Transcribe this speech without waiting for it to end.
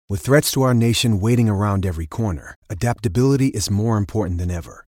With threats to our nation waiting around every corner, adaptability is more important than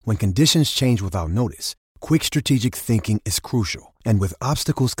ever. When conditions change without notice, quick strategic thinking is crucial. And with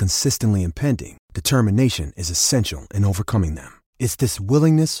obstacles consistently impending, determination is essential in overcoming them. It's this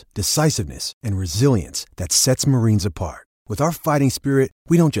willingness, decisiveness, and resilience that sets Marines apart. With our fighting spirit,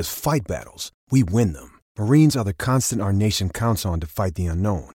 we don't just fight battles, we win them. Marines are the constant our nation counts on to fight the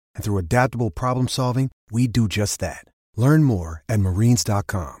unknown. And through adaptable problem solving, we do just that. Learn more at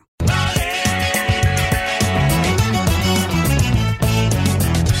marines.com.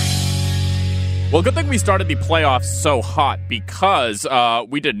 Well, good thing we started the playoffs so hot because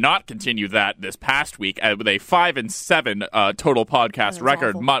we did not continue that this past week with a 5-7 total podcast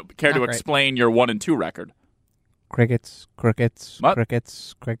record. Mutt, care to explain your 1-2 record? Crickets. Mutt?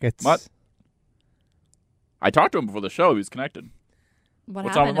 Crickets. Mutt? I talked to him before the show. He was connected.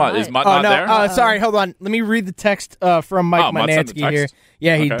 What's wrong with Mutt? Is Mutt not there? Sorry, hold on. Let me read the text from Mike Manansky here.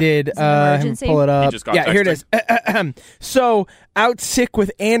 Yeah, he did. Pull it up. He just got here it is. So, out sick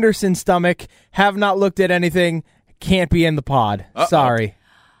with Anderson stomach. Have not looked at anything. Can't be in the pod. Sorry.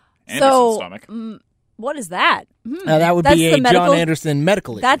 Anderson stomach. What is that? That would be a John Anderson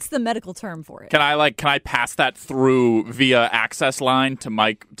medical issue. That's the medical term for it. Can I pass that through via access line to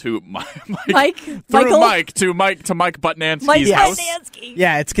Mike to Mike Michael? to Mike Butnansky's Mike house? Butnansky.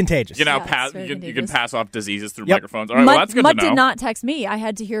 Yeah, it's contagious. You can pass off diseases through microphones. All right, well, that's good Mutt to know. did not text me. I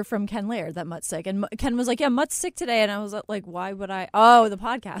had to hear from Ken Laird that Mutt's sick, and Ken was like, "Yeah, Mutt's sick today," and I was like, "Why would I?" Oh, the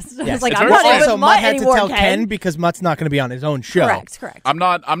podcast. I was like, "I'm not also with Mutt Mutt had anymore, to tell Ken because Mutt's not going to be on his own show. Correct. I'm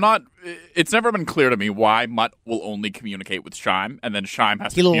not. It's never been clear to me why Mutt will only communicate with Shime, and then Shime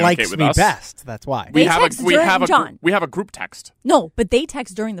has to communicate with us. He likes me best. That's why. We have a group text. No, but they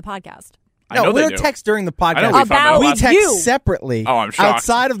text during the podcast. No, we don't text during the podcast. We text separately I'm shocked.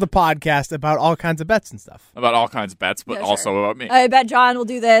 outside of the podcast about all kinds of bets and stuff. About all kinds of bets, but also about me. I bet John will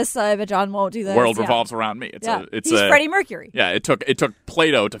do this. I bet John won't do this. World revolves around me. He's Freddie Mercury. Yeah, it took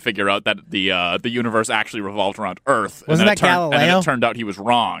Plato to figure out that the universe actually revolved around Earth. Wasn't that Galileo? And then it turned out he was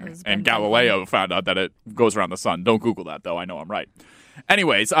wrong, and Galileo found out that it goes around the sun. Don't Google that, though. I know I'm right.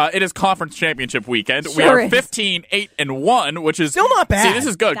 Anyways, it is conference championship weekend. We are 15-8-1, which is still not bad. See, this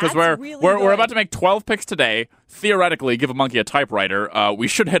is good because we're about to make 12 picks today. Theoretically, give a monkey a typewriter. We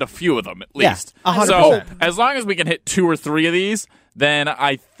should hit a few of them at least. 100%. So as long as we can hit 2 or 3 of these, then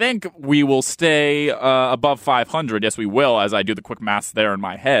I think we will stay above 500. Yes, we will, as I do the quick maths there in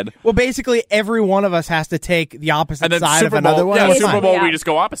my head. Well, basically, every one of us has to take the opposite side of another one. Yeah, Super Bowl, we just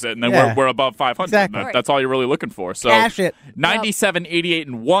go opposite, and then we're above 500. Exactly. That's all you're really looking for. So Cash it.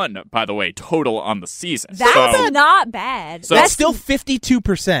 97-88-1, by the way, total on the season. That's not bad. So that's still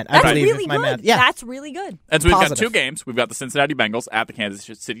 52%, I believe. Really my good. math. Yeah. That's really good. And so we've got 2 games. We've got the Cincinnati Bengals at the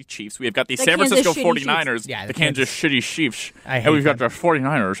Kansas City Chiefs. We've got the San Francisco 49ers, the Kansas Shitty Chiefs. And we've got the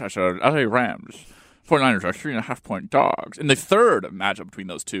 49ers. I said, LA Rams. 49ers are 3.5-point dogs in the third matchup between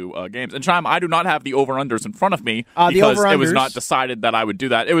those two games. And Chime, I do not have the over-unders in front of me because it was not decided that I would do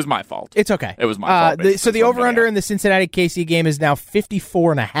that. It was my fault. It's okay. It was my fault. So the over-under in the Cincinnati-KC game is now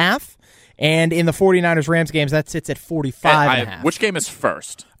 54.5. And in the 49ers-Rams games, that sits at 45.5. Which game is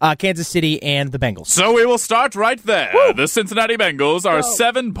first? Kansas City and the Bengals. So we will start right there. Woo! The Cincinnati Bengals are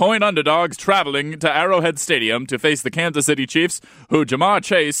 7-point underdogs traveling to Arrowhead Stadium to face the Kansas City Chiefs, who Jamar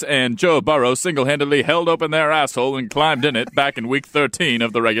Chase and Joe Burrow single-handedly held open their asshole and climbed in it back in Week 13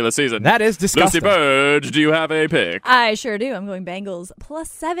 of the regular season. That is disgusting. Lucy Burge, do you have a pick? I sure do. I'm going Bengals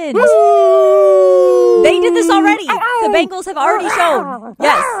 +7. Woo! They did this already. The Bengals have already shown.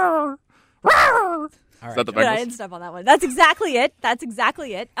 Yes. Is that the Bengals? I didn't step on that one. That's exactly it.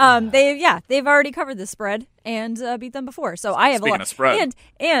 They've already covered this spread and beat them before. So I have Speaking of spread.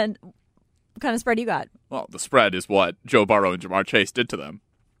 And what kind of spread you got? Well, the spread is what Joe Burrow and Jamar Chase did to them.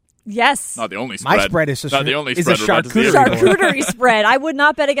 Yes. Not the only spread. My spread is not the only spread. It's a charcuterie spread. I would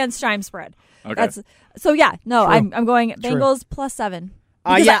not bet against Chime spread. Okay. I'm going Bengals +7.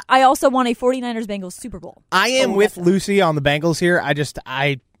 Because I also won a 49ers-Bengals Super Bowl. I am with Lucy on the Bengals here.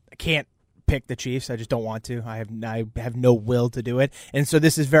 I can't pick the Chiefs. I just don't want to. I have no will to do it. And so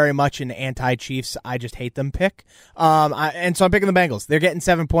this is very much an anti-Chiefs, I just hate them pick. And so I'm picking the Bengals. They're getting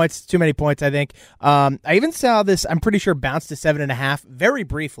 7 points. Too many points, I think. I even saw this, I'm pretty sure, bounce to 7.5 very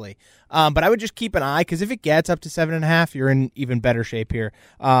briefly. But I would just keep an eye, because if it gets up to 7.5, you're in even better shape here.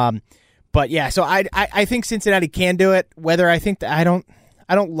 But yeah, so I think Cincinnati can do it. Whether I think that I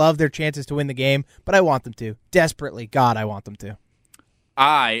don't love their chances to win the game, but I want them to. Desperately. God, I want them to.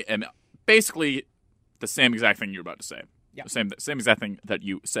 I am basically the same exact thing you're about to say. Yeah. The same exact thing that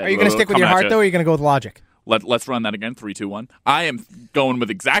you said. Are you going to stick with your heart, though, or are you going to go with logic? Let's run that again. 3, 2, 1. I am going with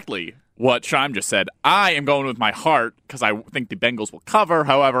exactly what Scheim just said. I am going with my heart because I think the Bengals will cover.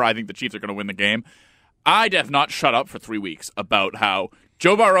 However, I think the Chiefs are going to win the game. I have not shut up for 3 weeks about how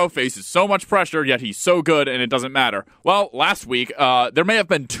Joe Burrow faces so much pressure, yet he's so good, and it doesn't matter. Well, last week, there may have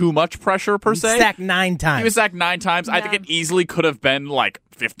been too much pressure, per se. He was sacked 9 times. He was sacked 9 times. Yeah. I think it easily could have been,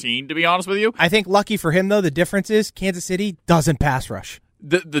 15, to be honest with you. I think lucky for him, though, the difference is Kansas City doesn't pass rush.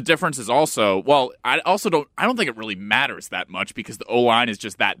 The difference is also, I don't think it really matters that much because the O-line is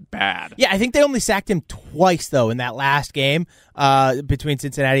just that bad. Yeah, I think they only sacked him twice, though, in that last game between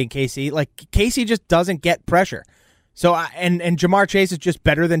Cincinnati and KC. KC just doesn't get pressure. So, and Jamar Chase is just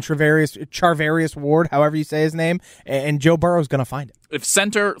better than Charvarius Ward, however you say his name, and Joe Burrow's going to find it. If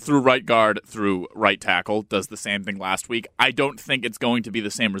center through right guard through right tackle does the same thing last week, I don't think it's going to be the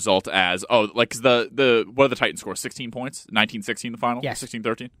same result as, what did the Titans score? 16 points? 19-16 the final? Yes.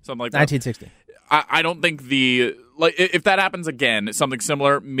 16-13? Something like that? 19-16. I don't think if that happens again, something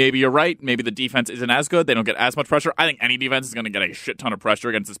similar, maybe you're right. Maybe the defense isn't as good. They don't get as much pressure. I think any defense is going to get a shit ton of pressure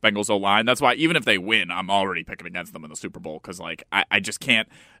against this Bengals O-line. That's why even if they win, I'm already picking against them in the Super Bowl because I just can't.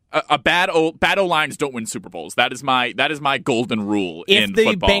 Bad O-lines don't win Super Bowls. That is my golden rule in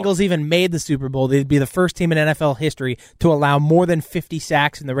football. If the Bengals even made the Super Bowl, they'd be the first team in NFL history to allow more than 50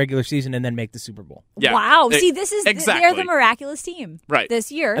 sacks in the regular season and then make the Super Bowl. Yeah. Wow. See, this is exactly. They're the miraculous team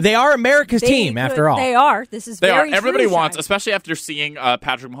this year. They are America's team, after all. They are. This is very true. Everybody wants, especially after seeing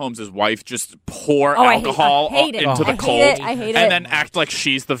Patrick Mahomes' wife just pour alcohol into the cold I hate it. And then act like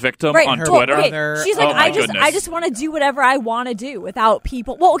she's the victim on Twitter. Okay. She's like, I just want to do whatever I want to do without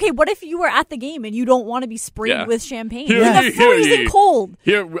people. Well, okay, what if you were at the game and you don't want to be sprayed with champagne in the freezing cold?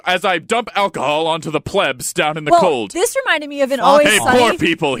 Here, as I dump alcohol onto the plebs down in the cold. This reminded me of an Always Sunny. Hey, poor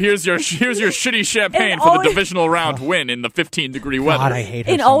people, here's your shitty champagne for the divisional round win in the 15-degree weather. God, I hate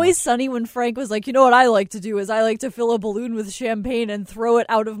her in Always Sunny, when Frank was like, you know what I like to do is I like to fill a balloon with champagne and throw it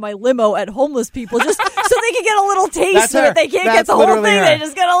out of my limo at homeless people just so they can get a little taste of it. They can't get the whole thing. They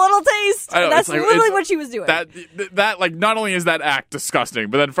just get a little taste. That's literally what she was doing. That not only is that act disgusting,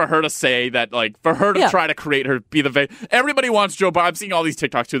 but then for her to say that, for her to try to create her be the everybody wants Joe Burrow. I'm seeing all these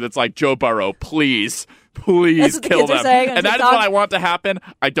TikToks too that's like, Joe Burrow, please kill them. And that is what I want to happen.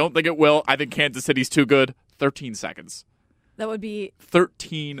 I don't think it will. I think Kansas City's too good. 13 seconds. That would be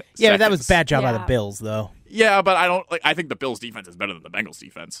 13 seconds. Yeah, that was a bad job by the Bills, though. Yeah, but I think the Bills' defense is better than the Bengals'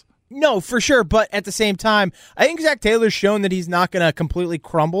 defense. No, for sure. But at the same time, I think Zach Taylor's shown that he's not going to completely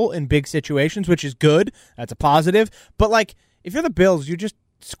crumble in big situations, which is good. That's a positive. But, if you're the Bills, you just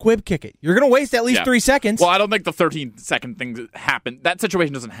squib kick it. You're going to waste at least 3 seconds. Well, I don't think the 13-second thing happened. That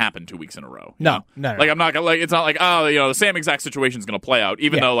situation doesn't happen 2 weeks in a row. No. I'm not it's not the same exact situation is going to play out.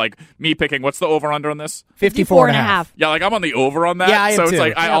 Even though me picking, what's the over under on this? 54.5. Yeah, I'm on the over on that. Yeah, I am so too.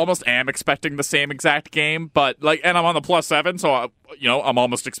 It's I almost am expecting the same exact game, but and I'm on the +7, so I'm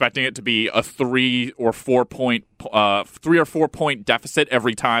almost expecting it to be a 3 or 4 point deficit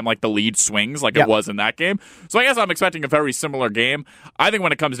every time the lead swings it was in that game. So I guess I'm expecting a very similar game. I think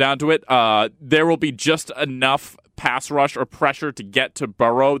when it comes down to it, there will be just enough pass rush or pressure to get to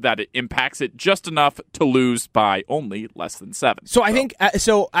Burrow that it impacts it just enough to lose by only less than 7. So I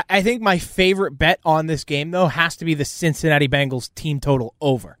think my favorite bet on this game though has to be the Cincinnati Bengals team total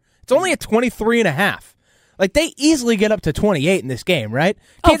over. It's only at 23.5. They easily get up to 28 in this game, right?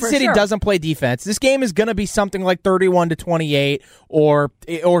 Kansas City doesn't play defense. This game is going to be something like 31-28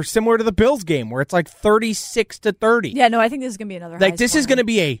 or similar to the Bills game where it's 36-30. Yeah, no, I think this is going to be another this is going to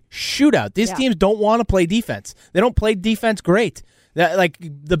be a shootout. These teams don't want to play defense. They don't play defense great.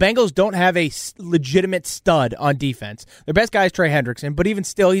 The Bengals don't have a legitimate stud on defense. Their best guy is Trey Hendrickson, but even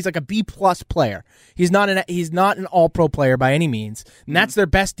still, he's a B+ player. He's not an All-Pro player by any means, and that's their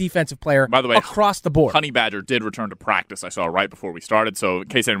best defensive player. By the way, across the board. Honey Badger did return to practice. I saw right before we started. So in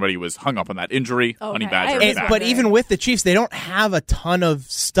case anybody was hung up on that injury, Honey Badger. But even with the Chiefs, they don't have a ton of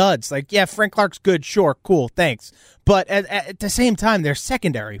studs. Frank Clark's good, sure, cool, thanks. But at the same time, their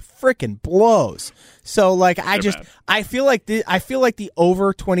secondary freaking blows. So I feel like the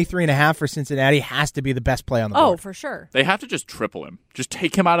over 23.5 for Cincinnati has to be the best play on the board. Oh, for sure. They have to just triple him. Just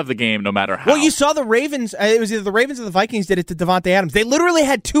take him out of the game no matter how. Well, you saw the Ravens. It was either the Ravens or the Vikings did it to Devontae Adams. They literally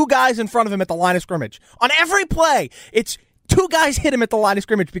had 2 guys in front of him at the line of scrimmage. On every play, it's 2 guys hit him at the line of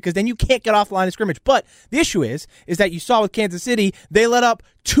scrimmage because then you can't get off the line of scrimmage. But the issue is that you saw with Kansas City, they let up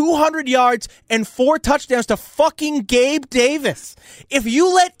 200 yards and 4 touchdowns to fucking Gabe Davis. If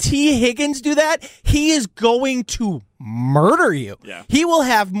you let T. Higgins do that, he is going to murder you. Yeah. He will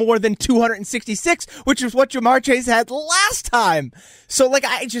have more than 266, which is what Jamar Chase had last time. So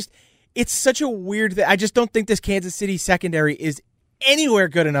it's such a weird thing. I just don't think this Kansas City secondary is anywhere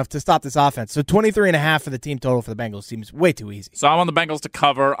good enough to stop this offense. So 23.5 for the team total for the Bengals seems way too easy. So I'm on the Bengals to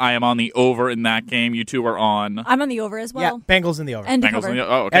cover. I am on the over in that game. You two are on. I'm on the over as well. Yeah, Bengals in the over. And Bengals in the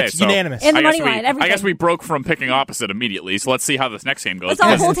over. Oh, okay. That's unanimous. And the money line, everything. I guess we broke from picking opposite immediately. So let's see how this next game goes. Let's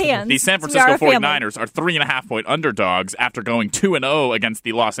all hold hands. The San Francisco 49ers are 3.5-point underdogs after going 2-0 against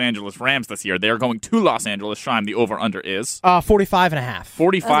the Los Angeles Rams this year. They are going to Los Angeles. Shime, the over-under is?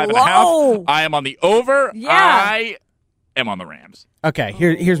 45.5. 45.5. I am on the over. Yeah. I am on the Rams. Okay,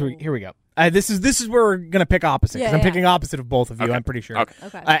 here we go. This is where we're gonna pick opposite because I'm picking opposite of both of you. Okay. I'm pretty sure.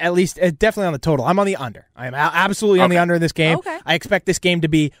 Okay. At least definitely on the total. I'm on the under. I am absolutely on the under in this game. Okay. I expect this game to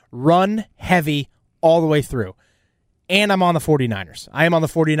be run heavy all the way through, and I'm on the 49ers. I am on the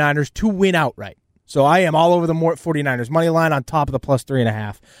 49ers to win outright. So I am all over the 49ers money line on top of the plus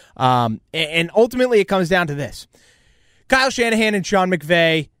 3.5. And ultimately, it comes down to this: Kyle Shanahan and Sean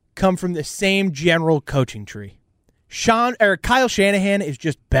McVay come from the same general coaching tree. Kyle Shanahan is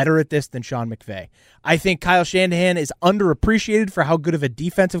just better at this than Sean McVay. I think Kyle Shanahan is underappreciated for how good of a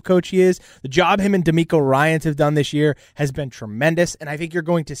defensive coach he is. The job him and DeMeco Ryans have done this year has been tremendous, and I think you're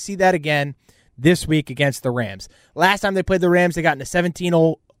going to see that again this week against the Rams. Last time they played the Rams, they got in a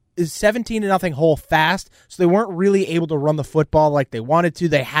 17-0 hole fast, so they weren't really able to run the football like they wanted to.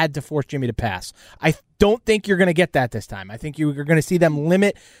 They had to force Jimmy to pass. I don't think you're going to get that this time. I think you're going to see them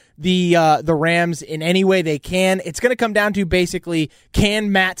limit the Rams in any way they can. It's going to come down to basically,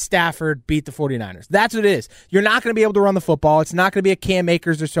 can Matt Stafford beat the 49ers? That's what it is. You're not going to be able to run the football. It's not going to be a Cam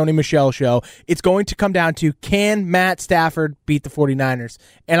Akers or Sony Michel show. It's going to come down to, can Matt Stafford beat the 49ers?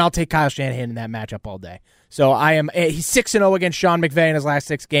 And I'll take Kyle Shanahan in that matchup all day. So he's 6-0 against Sean McVay in his last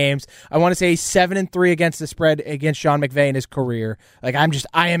 6 games. I want to say he's 7-3 against the spread against Sean McVay in his career. Like I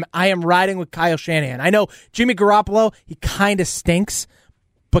am riding with Kyle Shanahan. I know Jimmy Garoppolo, he kind of stinks,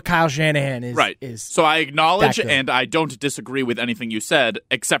 but Kyle Shanahan is right. Is so I acknowledge and I don't disagree with anything you said,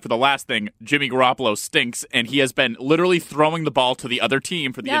 except for the last thing. Jimmy Garoppolo stinks, and he has been literally throwing the ball to the other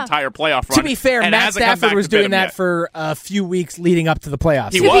team for the entire playoff run. To be fair, Matt Stafford was doing that for a few weeks leading up to the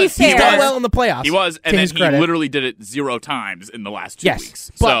playoffs. He was. He done well in the playoffs. He was, and then he literally did it 0 times in the last 2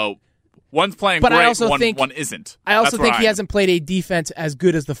 weeks. So one's playing great, one isn't. I also think he hasn't played a defense as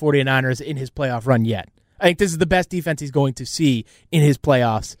good as the 49ers in his playoff run yet. I think this is the best defense he's going to see in his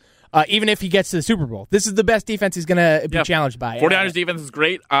playoffs. Even if he gets to the Super Bowl. This is the best defense he's going to be challenged by. 49ers defense is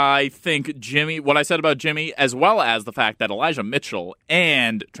great. I think what I said about Jimmy, as well as the fact that Elijah Mitchell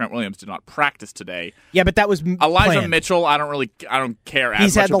and Trent Williams did not practice today. Yeah, but that was Elijah planned. Mitchell, I don't care He's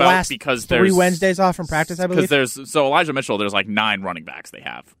as had much the about last because 3 Wednesdays off from practice, I believe. So Elijah Mitchell, there's like 9 running backs they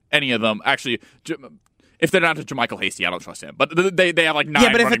have. Any of them, actually, if they're not to JaMychal Hasty, I don't trust him. But they have like 9 running backs.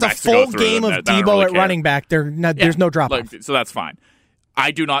 Yeah, but if it's a full game of Debo at running back, there's no drop-off. So that's fine.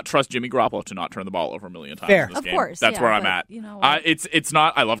 I do not trust Jimmy Garoppolo to not turn the ball over a million times Fair. in this of game. Course, that's where I'm at. You know it's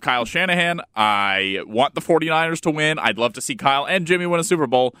not. I love Kyle Shanahan. I want the 49ers to win. I'd love to see Kyle and Jimmy win a Super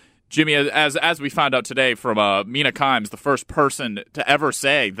Bowl. Jimmy, as we found out today from Mina Kimes, the first person to ever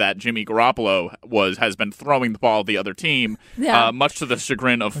say that Jimmy Garoppolo has been throwing the ball to the other team, much to the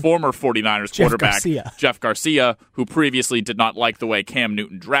chagrin of former 49ers quarterback Jeff Garcia, who previously did not like the way Cam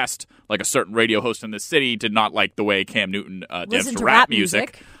Newton dressed, like a certain radio host in this city did not like the way Cam Newton danced to rap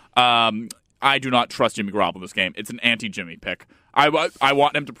music. I do not trust Jimmy Garoppolo in this game. It's an anti-Jimmy pick. I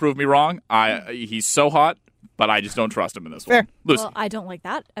want him to prove me wrong. He's so hot. But I just don't trust him in this one. Lucy. Well, I don't like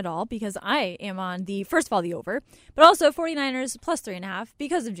that at all because I am on first of all, the over, but also 49ers plus 3.5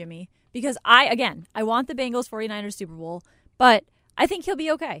 because of Jimmy. Because I want the Bengals 49ers Super Bowl, but I think he'll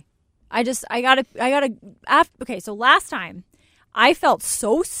be okay. So last time I felt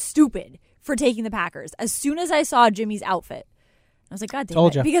so stupid for taking the Packers as soon as I saw Jimmy's outfit. I was like, God damn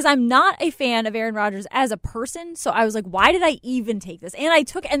it. Because I'm not a fan of Aaron Rodgers as a person, so I was like, why did I even take this?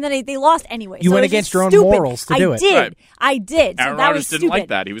 And then they lost anyway. You went against your own morals to do it. I did. Aaron Rodgers didn't like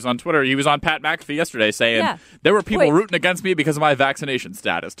that. He was on Twitter. He was on Pat McAfee yesterday saying, there were people rooting against me because of my vaccination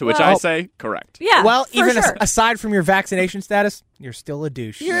status, to which I say, correct. Yeah, well, even aside from your vaccination status, you're still a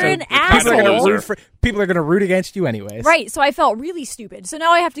douche. You're an asshole. People are going to root against you anyways. Right, so I felt really stupid. So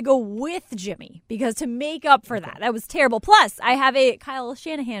now I have to go with Jimmy because to make up for that was terrible. Plus, I have a Kyle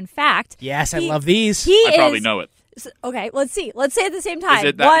Shanahan fact. Yes, I love these. I probably know it. Okay, let's see. Let's say at the same time.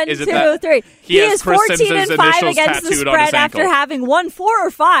 1, 2, 3. He is 14-5 against the spread after having won 4 or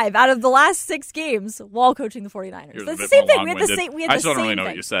 5 out of the last 6 games while coaching the 49ers. That's the same thing. I still don't really know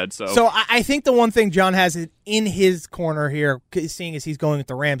what you said. So I think the one thing John has in his corner here, seeing as he's going with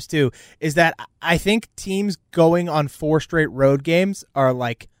the Rams too, is that I think teams going on 4 straight road games are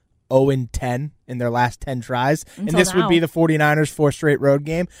like 0-10 in their last 10 tries. And this would be the 49ers' 4th straight road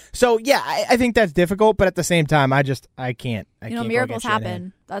game. So, yeah, I think that's difficult, but at the same time, I can't. Miracles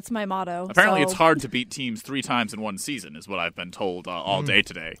happen. That's my motto. Apparently, it's hard to beat teams 3 times in one season, is what I've been told all day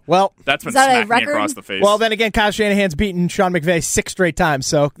today. Well, that's been smacking me across the face. Well, then again, Kyle Shanahan's beaten Sean McVay 6 straight times,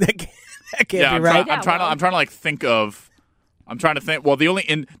 so that can't be right. I'm trying to think of. I'm trying to think. Well, the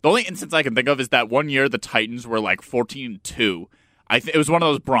only instance I can think of is that one year the Titans were like 14-2. It was one of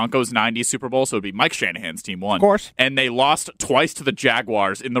those Broncos 90s Super Bowl, so it would be Mike Shanahan's team won. Of course. And they lost twice to the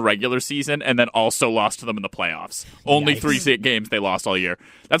Jaguars in the regular season and then also lost to them in the playoffs. Only 3 games they lost all year.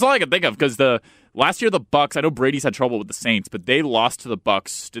 That's all I can think of because last year the Bucs, I know Brady's had trouble with the Saints, but they lost to the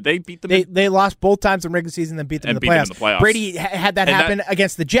Bucs. Did they beat them? They lost both times in regular season and then beat them in the playoffs. Brady had that happen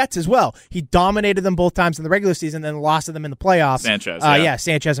against the Jets as well. He dominated them both times in the regular season and then lost to them in the playoffs. Sanchez.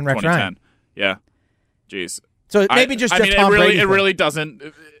 Sanchez and Rex Ryan. Yeah. Jeez. So maybe just Tom Brady. It really doesn't.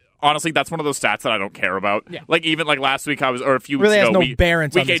 Honestly, that's one of those stats that I don't care about. Yeah. Like even like last week, or a few weeks ago, week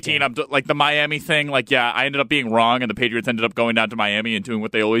 18. I'm like the Miami thing. Like I ended up being wrong, and the Patriots ended up going down to Miami and doing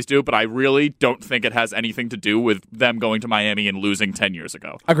what they always do. But I really don't think it has anything to do with them going to Miami and losing 10 years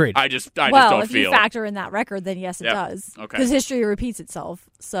ago. Agreed. I just don't feel. If you factor in that record, then yes, it does. Okay. Because history repeats itself.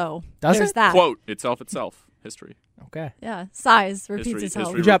 So there's that quote itself. History. Okay. Yeah, size repeats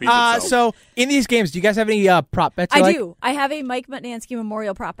itself. Good job. So in these games, do you guys have any prop bets? I do. I have a Mike Mutnansky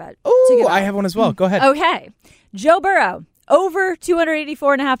Memorial prop bet. Oh, I have one as well. Go ahead. Okay. Joe Burrow, over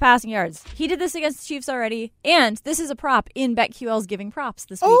 284.5 passing yards. He did this against the Chiefs already, and this is a prop in BetQL's Giving Props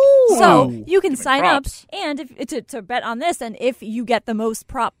this week. Oh. So you can sign up and to bet on this, and if you get the most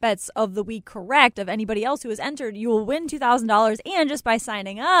prop bets of the week correct of anybody else who has entered, you will win $2,000, and just by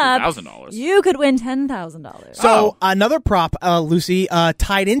signing up, $2,000. you could win $10,000. So another prop, Lucy,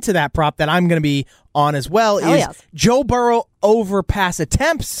 tied into that prop that I'm going to be on as well is Joe Burrow over pass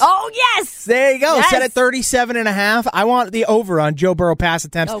attempts. Oh, yes! There you go. Yes. Set at 37.5. I want the over on Joe Burrow pass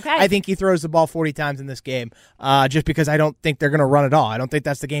attempts. Okay. I think he throws the ball 40 times in this game just because I don't think they're going to run it all. I don't think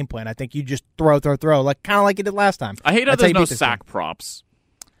that's the game plan. I think you just throw, like kind of like you did last time. I hate how there's no sack props.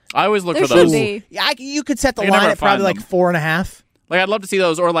 I always look for those. Yeah, you could set the line at probably like 4.5. Like, I'd love to see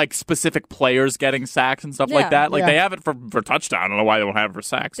those, or like specific players getting sacks and stuff like that. Like, they have it for touchdown. I don't know why they don't have it for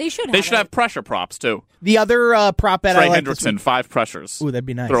sacks. They should have pressure props, too. The other prop bet Trey I like Hendrickson, 5 pressures. Ooh, that'd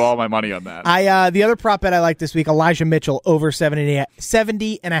be nice. Throw all my money on that. The other prop bet I like this week, Elijah Mitchell, over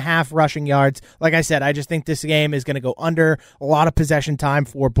 70.5 rushing yards. Like I said, I just think this game is going to go under. A lot of possession time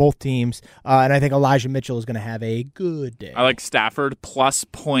for both teams, and I think Elijah Mitchell is going to have a good day. I like Stafford, plus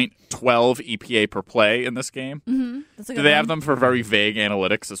 0.12 EPA per play in this game. Mm-hmm. Do they have them for very vague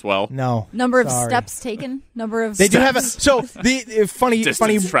analytics as well? No. Number of steps taken? Number of They steps. do have so funny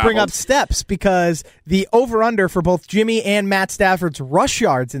you bring up steps because the over-under for both Jimmy and Matt Stafford's rush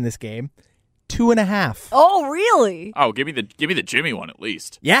yards in this game, 2.5. Oh, really? Oh, give me the Jimmy one at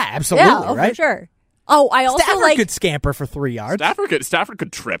least. Yeah, absolutely. Yeah, right? For sure. Oh, I also Stafford could scamper for 3 yards. Stafford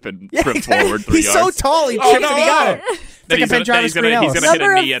could trip and trip forward 3 He's yards. so tall, he trips and he got it. Then he's going to hit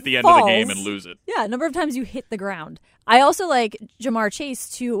a knee at the end of the game and lose it. Yeah, number of times you hit the ground. I also like Jamar Chase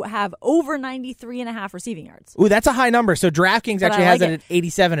to have over 93.5 receiving yards. Ooh, that's a high number. So DraftKings actually has it at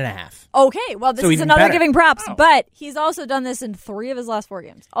 87.5 Okay, well, this is another Giving Props, but he's also done this in 3 of his last 4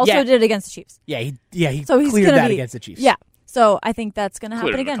 games. Also did it against the Chiefs. Yeah, he cleared that against the Chiefs. Yeah. So I think that's going to happen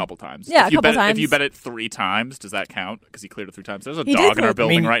again. Cleared it a couple times. Yeah, a couple times. If you bet it 3 times, does that count? Because he cleared it 3 times. There's a dog in our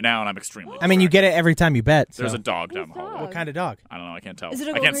building right now, and I'm extremely you get it every time you bet. So. There's a dog down the hall. What kind of dog? I don't know. I can't tell. Is it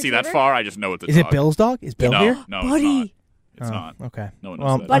a I can't see retriever? that far. I just know it's a dog. Is it Bill's dog? Is Bill here? No, Buddy. it's not. Okay. No one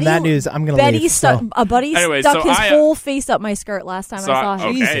knows that. On that news, I'm going to leave. Buddy stuck his whole face up my skirt last time I saw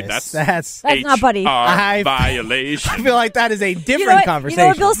him. Okay, that's not Buddy. Violation. I feel like that is a different conversation. You know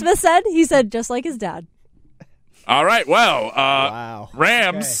what Bill Smith said? He said, just like his dad. All right, well, wow.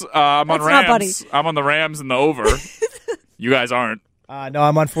 Rams. Okay. I'm on That's Rams. not Buddy. I'm on the Rams and the over. You guys aren't. No,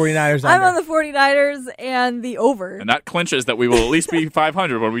 I'm on 49ers. I'm on the 49ers and the over. And that clinches that we will at least be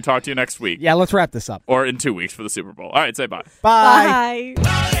 500 when we talk to you next week. Yeah, let's wrap this up. Or in 2 weeks for the Super Bowl. All right, say bye. Bye.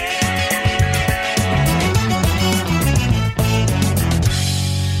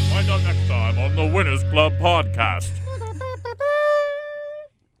 Find out next time on the Winners Club podcast.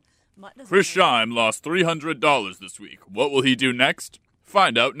 Chris Scheim lost $300 this week. What will he do next?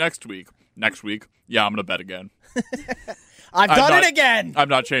 Find out next week. Next week, yeah, I'm going to bet again. I've done it again. I've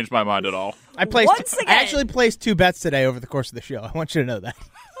not changed my mind at all. I actually placed 2 bets today over the course of the show. I want you to know that.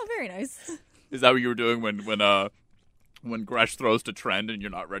 Oh, very nice. Is that what you were doing when Gresh throws to Trend and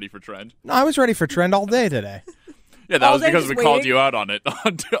you're not ready for Trend? No, I was ready for Trend all day today. Yeah, that was because we called you out on it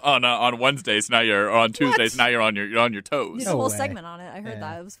on Wednesdays. Now you're on Tuesdays. Now you're on your toes. There's a whole segment on it. I heard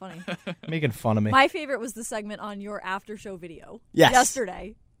that. It was funny. Making fun of me. My favorite was the segment on your after show video. Yes.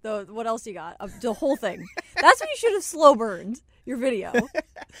 Yesterday. What else you got? The whole thing. That's what you should have slow burned. Your video.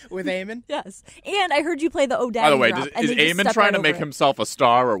 With Eamon? Yes. And I heard you play the O'Daddy By the way, drop, is Eamon trying to make himself a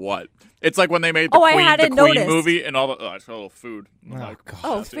star or what? It's like when they made the Queen movie and all the it's a little food.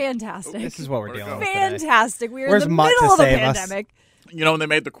 Fantastic. This is what we're dealing with. Fantastic. We're in the middle of the pandemic. You know, when they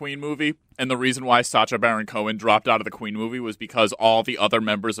made the Queen movie, and the reason why Sacha Baron Cohen dropped out of the Queen movie was because all the other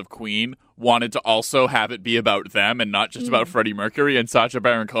members of Queen wanted to also have it be about them and not just about Freddie Mercury. And Sacha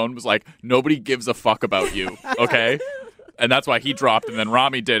Baron Cohen was like, nobody gives a fuck about you, okay? And that's why he dropped, and then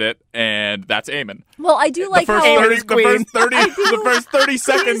Rami did it, and that's Eamon. Well, I do like the first 30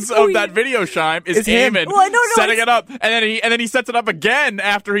 seconds of that video, Shime, is Eamon setting it up, and then he sets it up again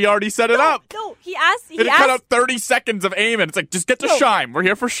after he already set it up. No, he cut out 30 seconds of Eamon. It's like, just get to Shime. We're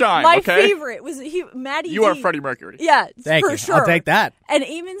here for Shime. My okay? favorite was Maddie. You are Freddie Mercury. Yeah, Thank for you. sure. I'll take that. And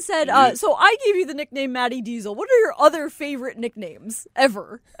Eamon said, "So I gave you the nickname Maddie Diesel. What are your other favorite nicknames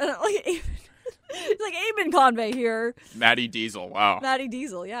ever?" And I'm like, Eamon. It's like Eamon Convey here. Maddie Diesel, wow. Maddie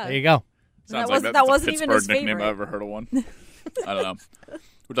Diesel, yeah. There you go. Sounds that wasn't even even his nickname favorite. I've ever heard of one. I don't know.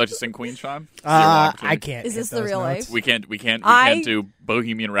 Would you like to sing Queen, Sean? I can't. Is this the real life? We can't do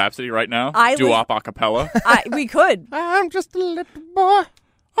Bohemian Rhapsody right now. Doo-wop a cappella. We could. I'm just a little boy.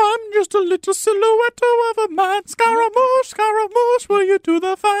 I'm just a little silhouette of a man. Scaramouche, Scaramouche, will you do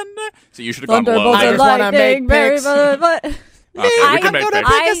the fun? So you should have gone low. I just want to make pics. Okay, we can make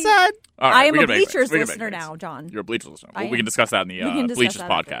pics. I am a Bleachers listener now, John. You're a Bleachers listener. We can discuss that in the Bleachers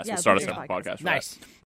podcast. We'll start a separate podcast. Nice.